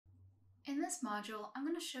In this module, I'm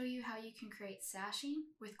going to show you how you can create sashing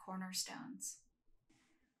with Cornerstones.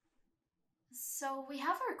 So we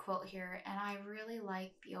have our quilt here, and I really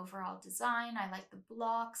like the overall design. I like the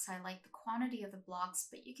blocks, I like the quantity of the blocks,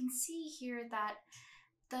 but you can see here that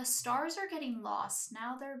the stars are getting lost.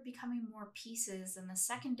 Now they're becoming more pieces and the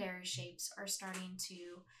secondary shapes are starting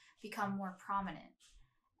to become more prominent.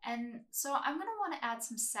 And so I'm going to want to add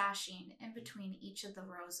some sashing in between each of the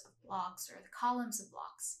rows of blocks or the columns of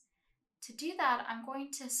blocks. To do that, I'm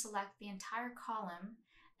going to select the entire column,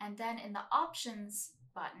 and then in the Options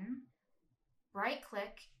button, right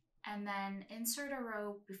click, and then insert a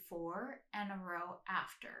row before and a row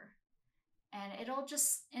after. And it'll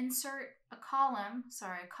just insert a column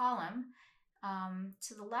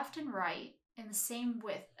to the left and right in the same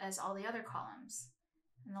width as all the other columns.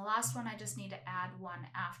 And the last one, I just need to add one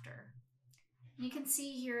after. And you can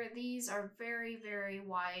see here, these are very, very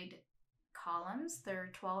wide columns.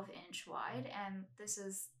 They're 12-inch wide, and this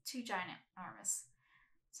is too ginormous.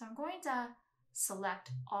 So I'm going to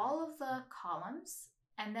select all of the columns,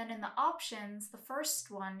 and then in the options, the first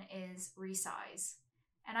one is resize.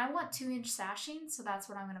 And I want 2-inch sashing, so that's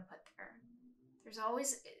what I'm going to put there.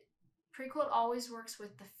 Pre-quilt always works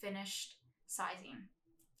with the finished sizing.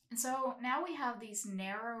 And so now we have these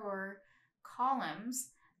narrower columns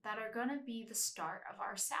that are going to be the start of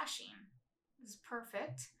our sashing. This is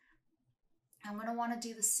perfect. I'm going to want to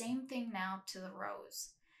do the same thing now to the rows.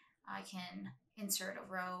 I can insert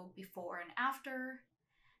a row before and after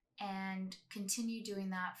and continue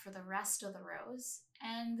doing that for the rest of the rows.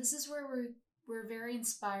 And this is where we're very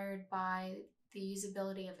inspired by the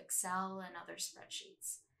usability of Excel and other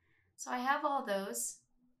spreadsheets. So I have all those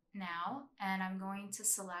now, and I'm going to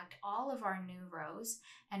select all of our new rows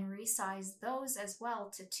and resize those as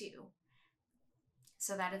well to 2,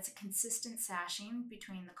 so that it's a consistent sashing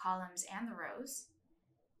between the columns and the rows,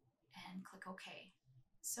 and click OK.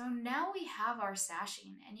 So now we have our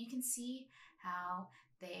sashing, and you can see how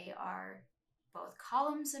they are both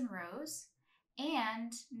columns and rows,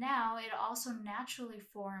 and now it also naturally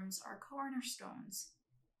forms our cornerstones.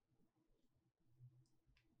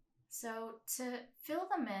 So to fill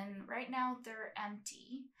them in, right now they're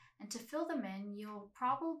empty, and to fill them in, you'll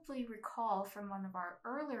probably recall from one of our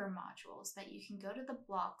earlier modules that you can go to the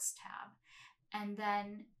Blocks tab and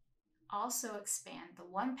then also expand the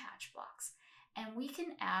one-patch blocks. And we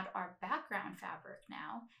can add our background fabric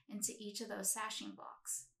now into each of those sashing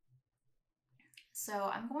blocks. So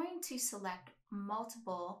I'm going to select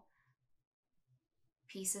multiple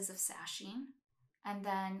pieces of sashing and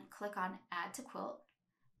then click on Add to Quilt.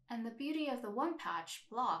 And the beauty of the one-patch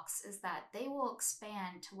blocks is that they will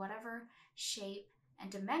expand to whatever shape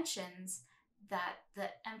and dimensions that the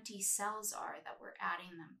empty cells are that we're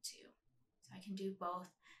adding them to. So I can do both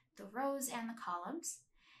the rows and the columns.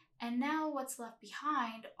 And now what's left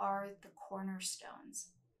behind are the cornerstones.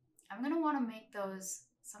 I'm going to want to make those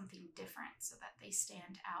something different so that they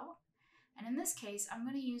stand out. And in this case, I'm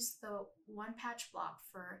going to use the one-patch block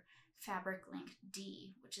for fabric link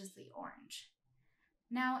D, which is the orange.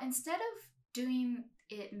 Now, instead of doing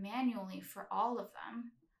it manually for all of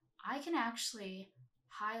them, I can actually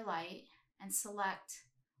highlight and select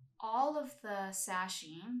all of the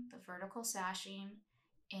sashing, the vertical sashing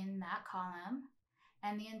in that column,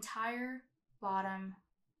 and the entire bottom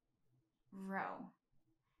row.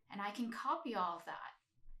 And I can copy all of that.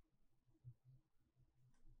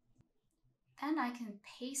 Then I can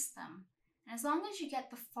paste them. And as long as you get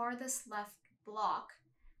the farthest left block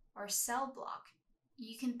or cell block,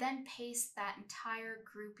 you can then paste that entire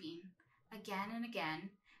grouping again and again,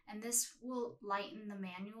 and this will lighten the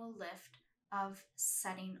manual lift of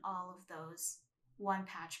setting all of those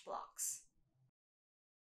one-patch blocks.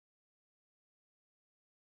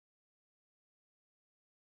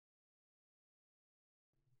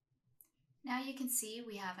 Now you can see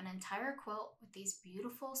we have an entire quilt with these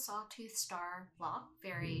beautiful sawtooth star block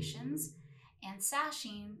variations and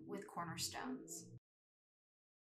sashing with cornerstones.